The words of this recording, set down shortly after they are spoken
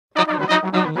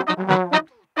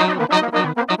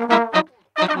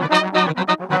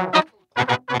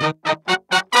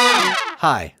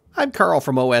Hi, I'm Carl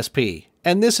from OSP,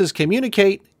 and this is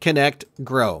Communicate, Connect,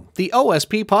 Grow, the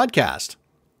OSP podcast.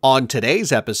 On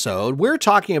today's episode, we're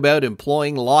talking about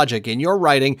employing logic in your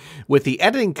writing with the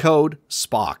editing code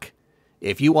SPOCK.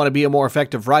 If you want to be a more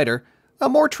effective writer, a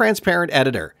more transparent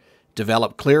editor,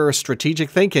 develop clearer strategic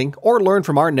thinking, or learn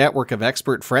from our network of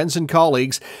expert friends and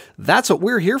colleagues, that's what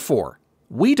we're here for.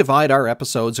 We divide our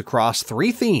episodes across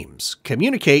 3 themes: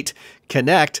 communicate,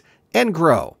 connect, and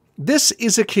grow. This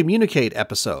is a Communicate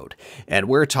episode, and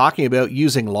we're talking about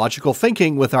using logical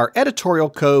thinking with our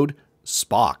editorial code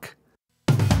SPOCK.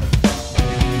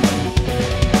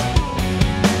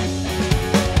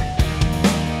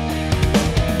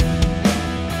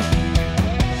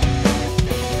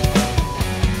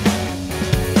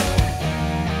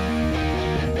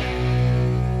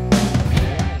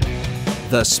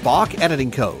 The SPOCK editing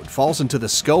code falls into the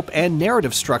scope and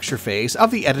narrative structure phase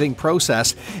of the editing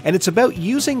process, and it's about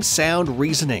using sound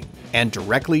reasoning and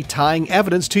directly tying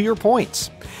evidence to your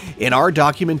points. In our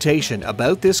documentation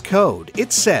about this code,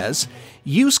 it says,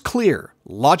 use clear,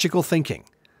 logical thinking,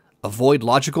 avoid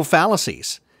logical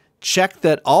fallacies, check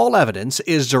that all evidence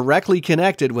is directly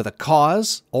connected with a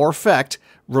cause or effect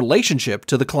relationship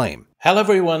to the claim. Hello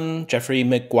everyone, Jeffrey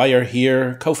McGuire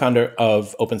here, co-founder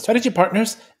of Open Strategy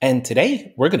Partners, and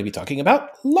today we're going to be talking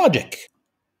about logic.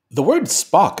 The word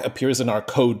SPOCK appears in our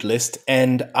code list,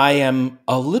 and I am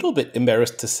a little bit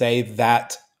embarrassed to say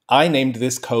that I named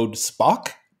this code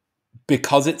SPOCK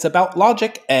because it's about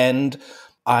logic, and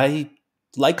I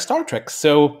like Star Trek.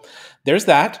 So there's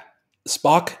that.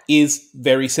 SPOCK is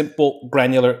very simple,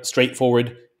 granular,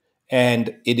 straightforward,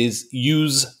 and it is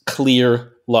use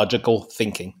clear, logical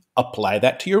thinking. Apply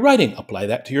that to your writing. Apply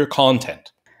that to your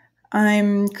content.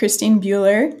 I'm Christine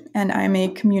Beuhler, and I'm a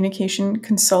communication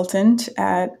consultant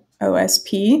at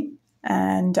OSP,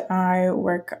 and I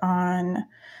work on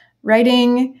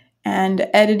writing and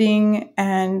editing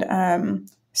and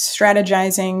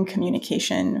strategizing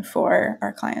communication for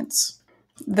our clients.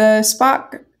 The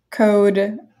SPOCK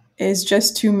code is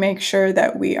just to make sure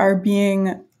that we are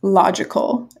being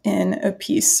logical in a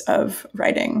piece of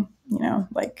writing,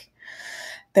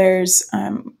 there's,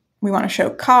 we want to show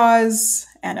cause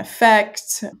and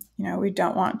effect. We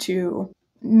don't want to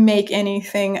make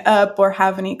anything up or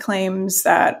have any claims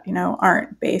that,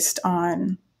 aren't based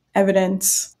on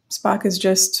evidence. SPOCK is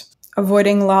just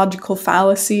avoiding logical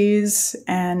fallacies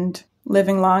and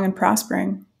living long and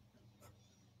prospering.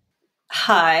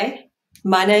 Hi,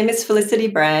 my name is Felicity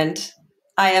Brand.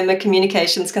 I am a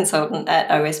communications consultant at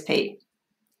OSP.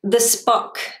 The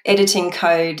SPOCK editing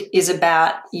code is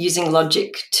about using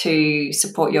logic to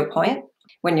support your point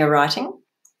when you're writing.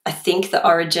 I think the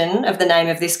origin of the name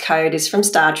of this code is from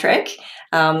Star Trek.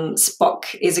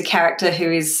 Spock is a character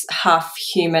who is half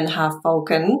human, half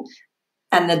Vulcan,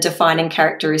 and the defining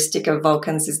characteristic of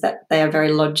Vulcans is that they are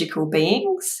very logical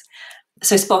beings.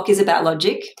 So SPOCK is about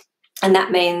logic, and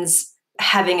that means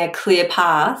having a clear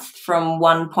path from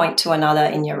one point to another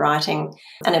in your writing.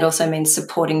 And it also means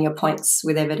supporting your points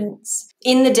with evidence.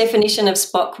 In the definition of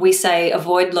SPOCK, we say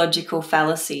avoid logical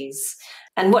fallacies.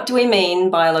 And what do we mean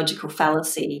by a logical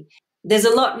fallacy? There's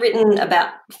a lot written about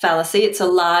fallacy. It's a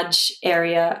large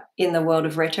area in the world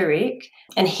of rhetoric.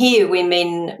 And here we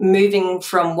mean moving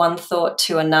from one thought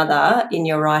to another in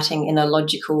your writing in a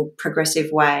logical,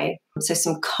 progressive way. So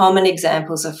some common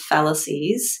examples of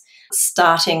fallacies: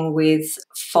 starting with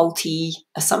faulty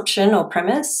assumption or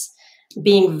premise,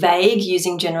 being vague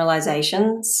using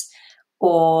generalizations,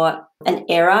 or an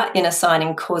error in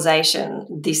assigning causation,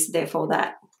 this, therefore,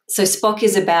 that. So SPOCK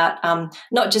is about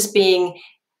not just being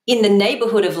in the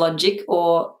neighborhood of logic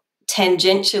or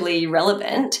tangentially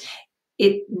relevant.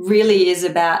 It really is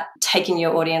about taking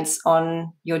your audience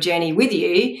on your journey with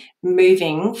you,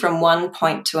 moving from one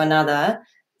point to another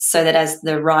so that as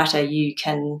the writer you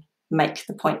can make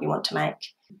the point you want to make.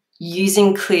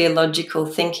 Using clear logical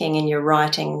thinking in your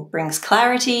writing brings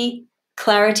clarity.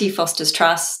 Clarity fosters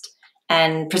trust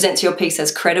and presents your piece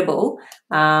as credible,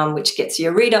 which gets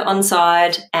your reader on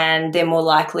side, and they're more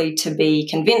likely to be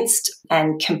convinced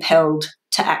and compelled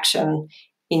to action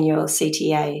in your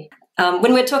CTA.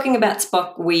 When we're talking about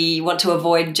SPOCK, we want to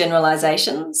avoid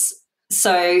generalizations.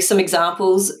 So some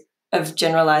examples of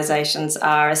generalizations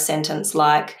are a sentence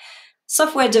like,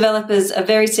 software developers are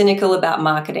very cynical about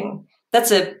marketing.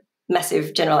 That's a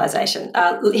massive generalization.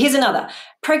 Here's another.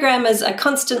 Programmers are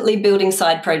constantly building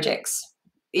side projects.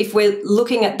 If we're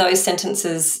looking at those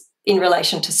sentences in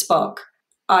relation to SPOCK,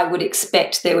 I would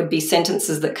expect there would be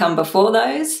sentences that come before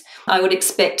those. I would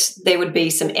expect there would be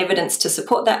some evidence to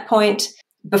support that point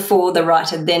before the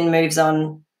writer then moves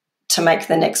on to make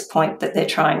the next point that they're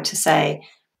trying to say.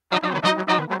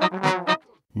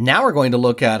 Now we're going to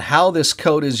look at how this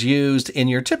code is used in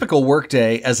your typical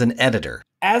workday as an editor.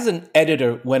 As an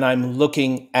editor, when I'm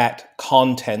looking at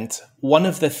content, one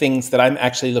of the things that I'm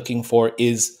actually looking for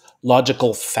is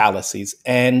logical fallacies.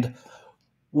 And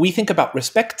we think about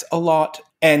respect a lot.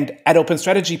 And at Open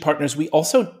Strategy Partners, we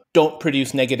also don't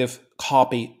produce negative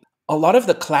copy. A lot of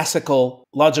the classical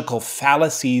logical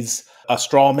fallacies, a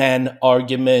straw man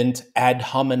argument, ad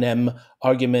hominem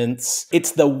arguments,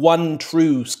 it's the one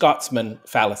true Scotsman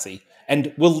fallacy.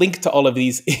 And we'll link to all of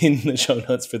these in the show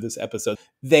notes for this episode.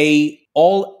 They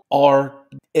all are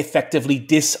effectively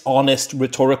dishonest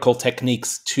rhetorical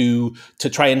techniques to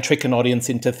try and trick an audience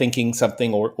into thinking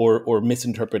something or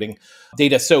misinterpreting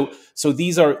data. So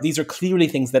these are clearly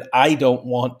things that I don't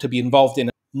want to be involved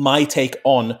in. My take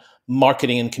on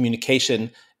marketing and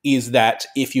communication is that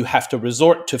if you have to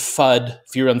resort to FUD,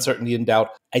 fear, uncertainty, and doubt,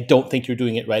 I don't think you're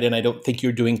doing it right. And I don't think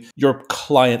you're doing your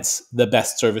clients the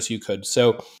best service you could.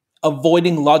 So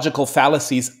avoiding logical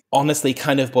fallacies honestly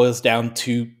kind of boils down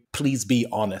to please be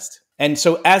honest. And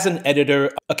so as an editor,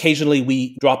 occasionally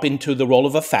we drop into the role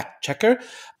of a fact checker.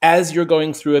 As you're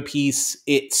going through a piece,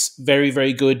 it's very,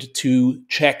 very good to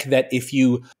check that if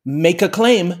you make a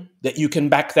claim, that you can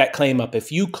back that claim up.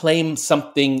 If you claim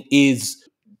something is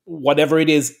whatever it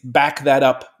is, back that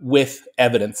up with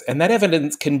evidence. And that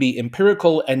evidence can be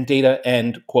empirical and data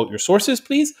and quote your sources,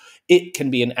 please. It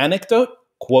can be an anecdote.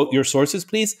 Quote your sources,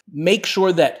 please. Make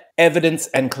sure that evidence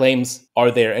and claims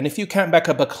are there. And if you can't back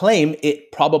up a claim,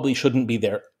 it probably shouldn't be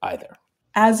there either.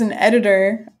 As an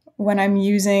editor, when I'm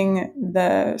using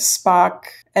the SPOCK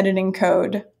editing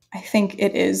code, I think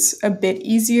it is a bit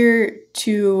easier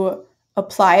to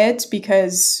apply it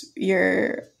because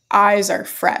your eyes are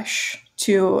fresh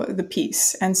to the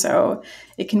piece. And so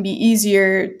it can be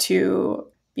easier to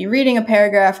be reading a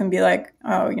paragraph and be like,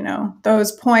 oh,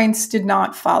 those points did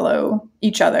not follow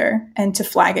each other, and to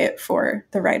flag it for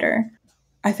the writer.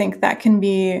 I think that can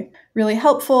be really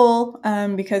helpful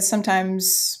because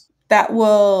sometimes that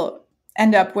will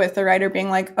end up with the writer being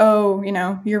like, oh,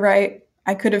 you're right.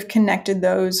 I could have connected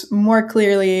those more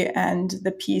clearly and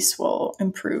the piece will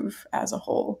improve as a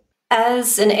whole.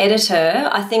 As an editor,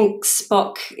 I think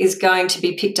SPOCK is going to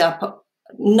be picked up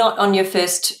not on your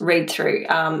first read through,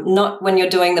 not when you're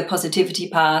doing the positivity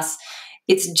pass.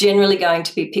 It's generally going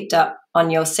to be picked up on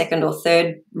your second or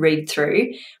third read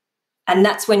through. And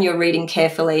that's when you're reading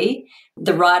carefully.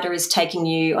 The writer is taking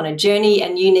you on a journey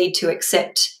and you need to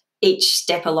accept each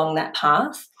step along that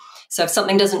path. So if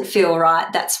something doesn't feel right,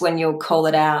 that's when you'll call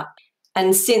it out.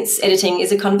 And since editing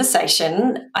is a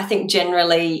conversation, I think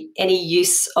generally any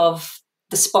use of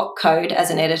the SPOCK code as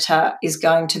an editor is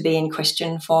going to be in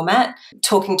question format.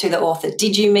 Talking to the author,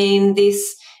 did you mean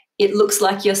this? It looks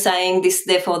like you're saying this,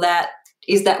 therefore that.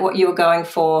 Is that what you were going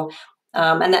for?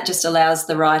 And that just allows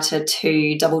the writer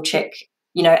to double check,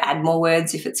 add more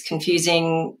words if it's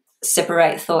confusing,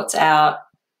 separate thoughts out,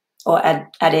 or add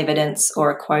evidence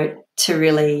or a quote to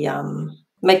really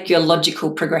make your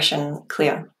logical progression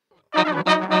clear.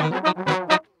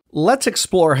 Let's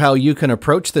explore how you can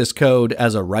approach this code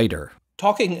as a writer.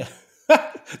 Talking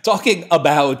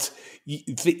about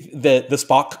the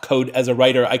SPOCK code as a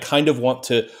writer, I kind of want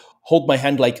to hold my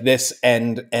hand like this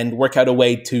and work out a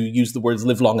way to use the words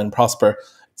live long and prosper.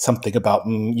 Something about,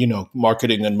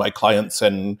 marketing and my clients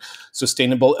and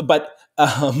sustainable. But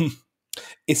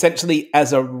essentially,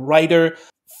 as a writer,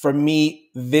 for me,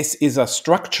 this is a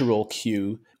structural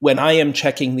cue. When I am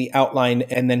checking the outline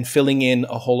and then filling in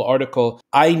a whole article,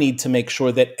 I need to make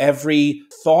sure that every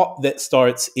thought that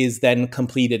starts is then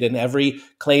completed and every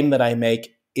claim that I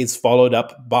make is followed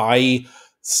up by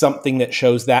something that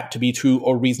shows that to be true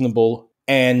or reasonable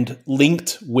and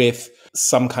linked with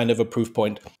some kind of a proof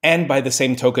point. And by the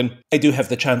same token, I do have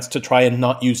the chance to try and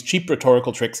not use cheap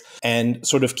rhetorical tricks and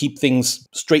sort of keep things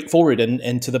straightforward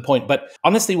and to the point. But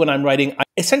honestly, when I'm writing,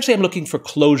 I'm looking for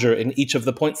closure in each of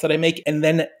the points that I make. And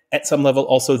then at some level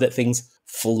also that things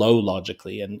flow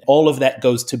logically. And all of that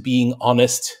goes to being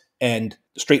honest and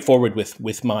straightforward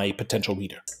with my potential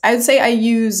reader. I would say I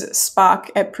use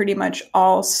SPOCK at pretty much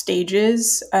all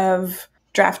stages of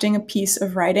drafting a piece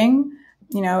of writing,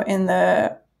 in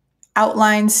the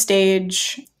outline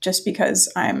stage, just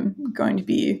because I'm going to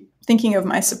be thinking of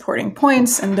my supporting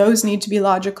points and those need to be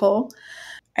logical.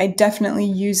 I definitely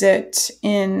use it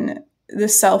in the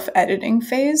self-editing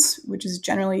phase, which is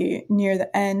generally near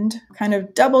the end, kind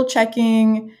of double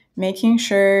checking, making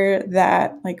sure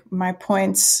that my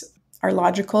points are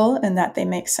logical and that they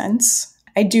make sense.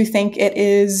 I do think it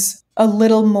is a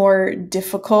little more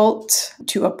difficult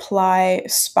to apply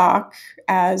SPOCK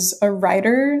as a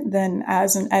writer than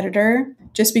as an editor,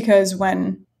 just because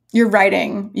when you're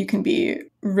writing, you can be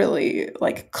really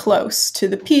like close to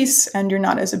the piece and you're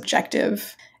not as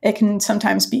objective. It can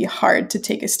sometimes be hard to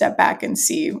take a step back and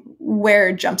see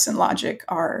where jumps in logic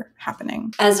are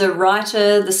happening. As a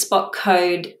writer, the SPOCK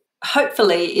code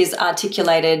hopefully is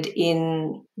articulated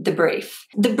in the brief.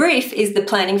 The brief is the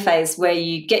planning phase where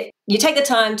you take the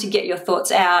time to get your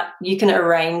thoughts out, you can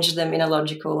arrange them in a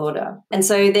logical order. And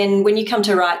so then when you come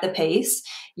to write the piece,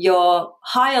 your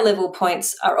higher level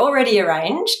points are already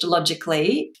arranged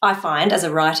logically. I find as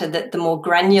a writer that the more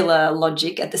granular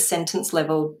logic at the sentence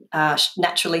level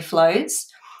naturally flows.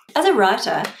 As a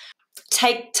writer,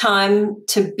 take time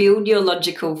to build your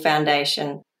logical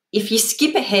foundation. If you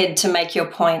skip ahead to make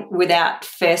your point without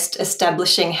first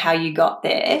establishing how you got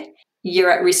there,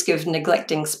 you're at risk of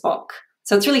neglecting SPOCK.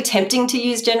 So it's really tempting to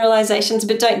use generalizations,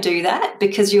 but don't do that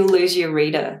because you'll lose your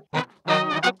reader.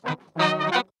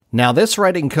 Now, this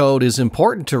writing code is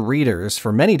important to readers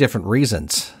for many different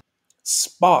reasons.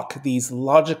 SPOCK, these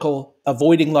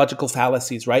avoiding logical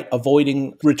fallacies, right?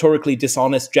 Avoiding rhetorically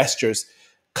dishonest gestures,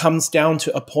 comes down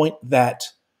to a point that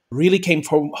really came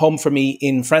home for me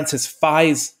in Frances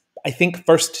Fai's, I think,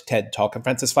 first TED Talk. And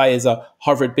Frances Fai is a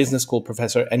Harvard Business School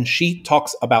professor, and she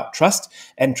talks about trust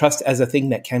and trust as a thing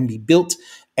that can be built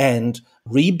and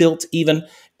rebuilt even.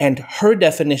 And her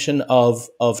definition of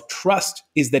trust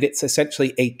is that it's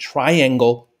essentially a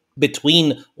triangle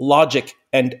between logic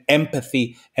and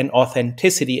empathy and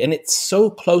authenticity. And it's so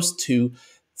close to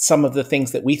some of the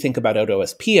things that we think about at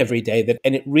OSP every day,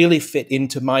 and it really fit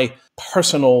into my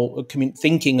personal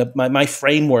thinking of my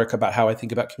framework about how I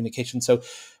think about communication. So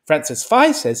Frances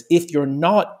Fai says, if you're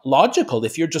not logical,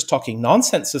 if you're just talking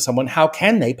nonsense to someone, how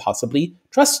can they possibly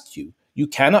trust you? You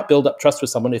cannot build up trust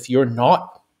with someone if you're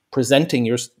not presenting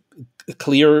your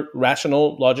clear,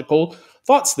 rational, logical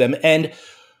thoughts to them. And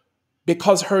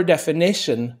because her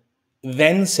definition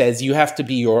then says you have to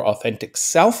be your authentic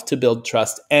self to build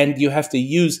trust, and you have to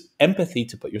use empathy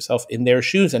to put yourself in their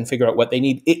shoes and figure out what they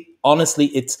need.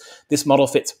 This model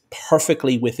fits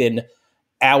perfectly within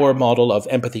our model of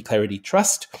empathy, clarity,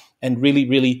 trust, and really,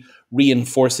 really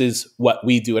reinforces what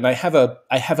we do. And I have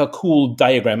a cool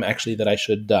diagram actually that I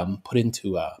should put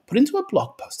into a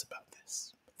blog post about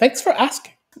this. Thanks for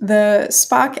asking. The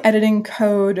SPOCK editing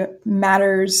code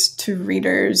matters to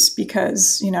readers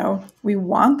because, we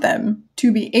want them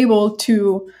to be able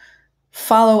to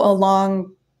follow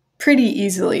along pretty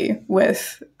easily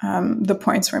with the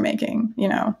points we're making.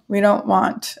 We don't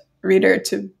want reader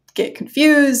to get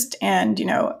confused and,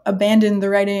 abandon the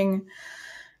writing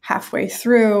halfway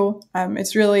through.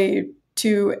 It's really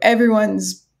to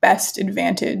everyone's best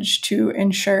advantage to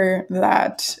ensure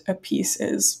that a piece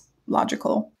is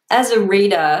logical. As a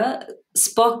reader,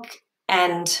 SPOCK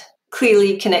and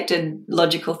clearly connected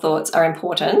logical thoughts are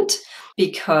important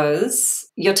because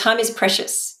your time is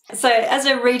precious. So as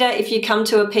a reader, if you come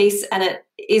to a piece and it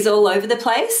is all over the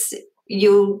place,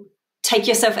 you'll take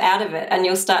yourself out of it and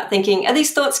you'll start thinking, are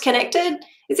these thoughts connected?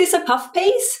 Is this a puff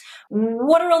piece?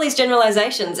 What are all these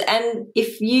generalizations? And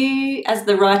if you, as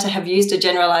the writer, have used a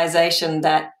generalization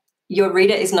that your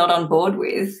reader is not on board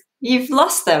with, you've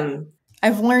lost them.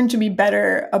 I've learned to be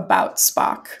better about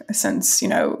SPOCK since,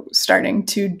 starting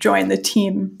to join the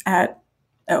team at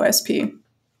OSP.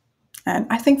 And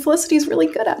I think Felicity is really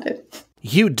good at it.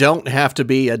 You don't have to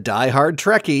be a diehard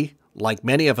Trekkie, like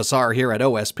many of us are here at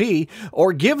OSP,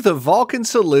 or give the Vulcan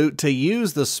salute to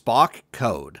use the SPOCK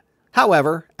code.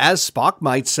 However, as Spock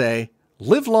might say,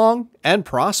 live long and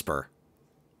prosper.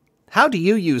 How do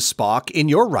you use SPOCK in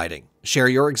your writing? Share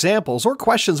your examples or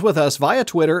questions with us via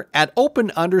Twitter at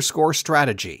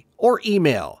open_strategy or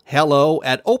email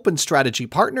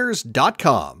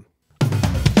hello@openstrategypartners.com.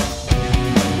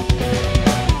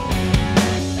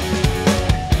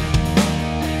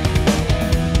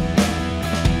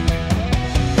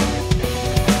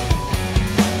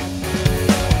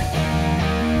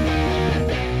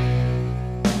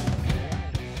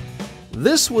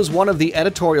 This was one of the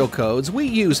editorial codes we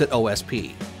use at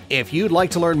OSP. If you'd like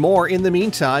to learn more in the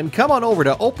meantime, come on over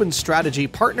to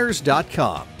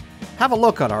openstrategypartners.com. Have a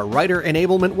look on our Writer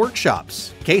Enablement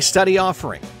Workshops, case study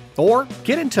offering, or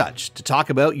get in touch to talk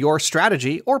about your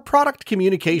strategy or product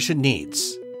communication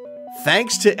needs.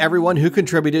 Thanks to everyone who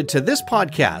contributed to this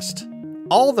podcast.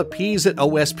 All the P's at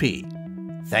OSP.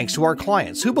 Thanks to our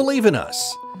clients who believe in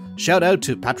us. Shout out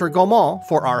to Patrick Gaumont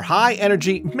for our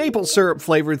high-energy maple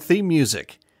syrup-flavored theme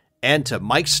music. And to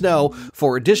Mike Snow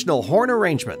for additional horn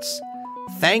arrangements.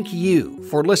 Thank you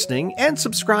for listening and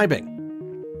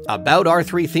subscribing. About our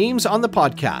 3 themes on the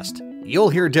podcast, you'll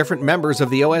hear different members of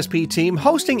the OSP team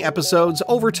hosting episodes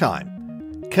over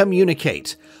time.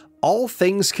 Communicate. All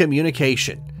things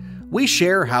communication. We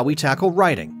share how we tackle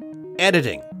writing,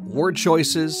 editing, word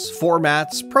choices,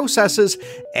 formats, processes,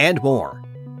 and more.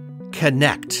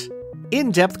 Connect.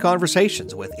 In-depth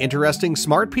conversations with interesting,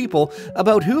 smart people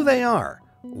about who they are,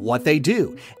 what they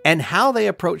do, and how they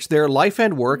approach their life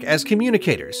and work as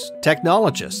communicators,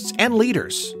 technologists, and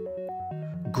leaders.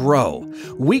 Grow.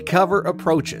 We cover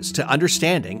approaches to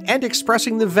understanding and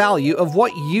expressing the value of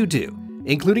what you do,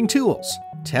 including tools,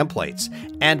 templates,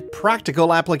 and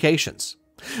practical applications.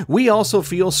 We also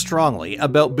feel strongly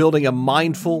about building a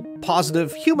mindful,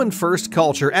 positive, human-first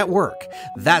culture at work.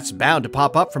 That's bound to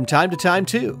pop up from time to time,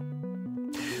 too.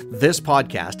 This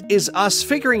podcast is us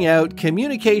figuring out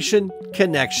communication,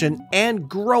 connection, and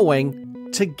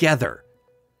growing together.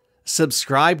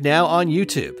 Subscribe now on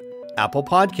YouTube, Apple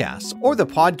Podcasts, or the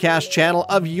podcast channel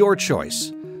of your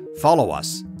choice. Follow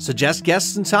us, suggest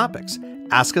guests and topics,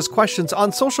 ask us questions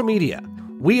on social media.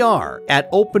 We are at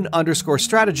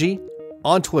open_strategy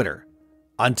on Twitter.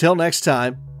 Until next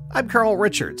time, I'm Carl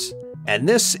Richards, and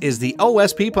this is the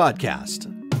OSP Podcast.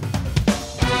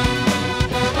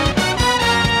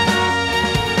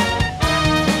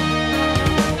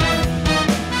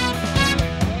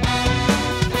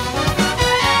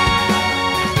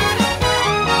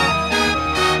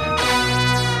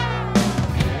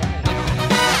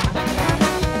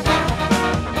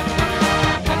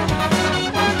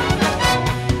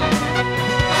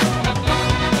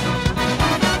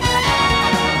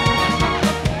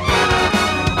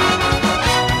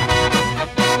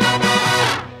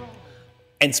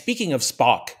 And speaking of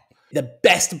Spock, the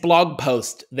best blog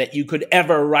post that you could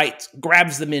ever write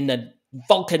grabs them in a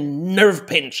Vulcan nerve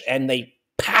pinch and they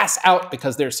pass out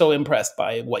because they're so impressed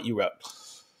by what you wrote.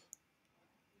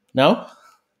 No?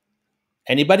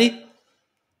 Anybody?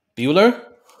 Beuhler?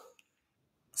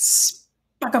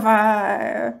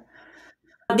 Spockify.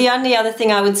 The only other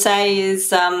thing I would say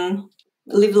is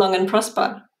live long and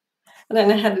prosper. I don't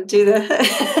know how to do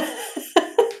that.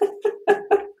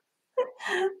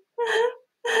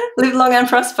 Live long and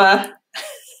prosper.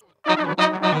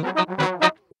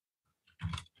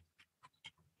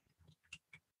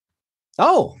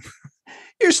 Oh,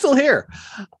 you're still here.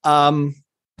 I'm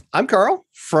Carl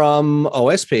from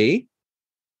OSP.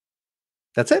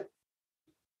 That's it.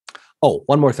 Oh,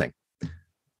 one more thing.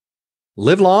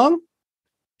 Live long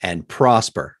and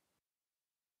prosper.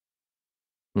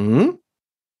 Hmm?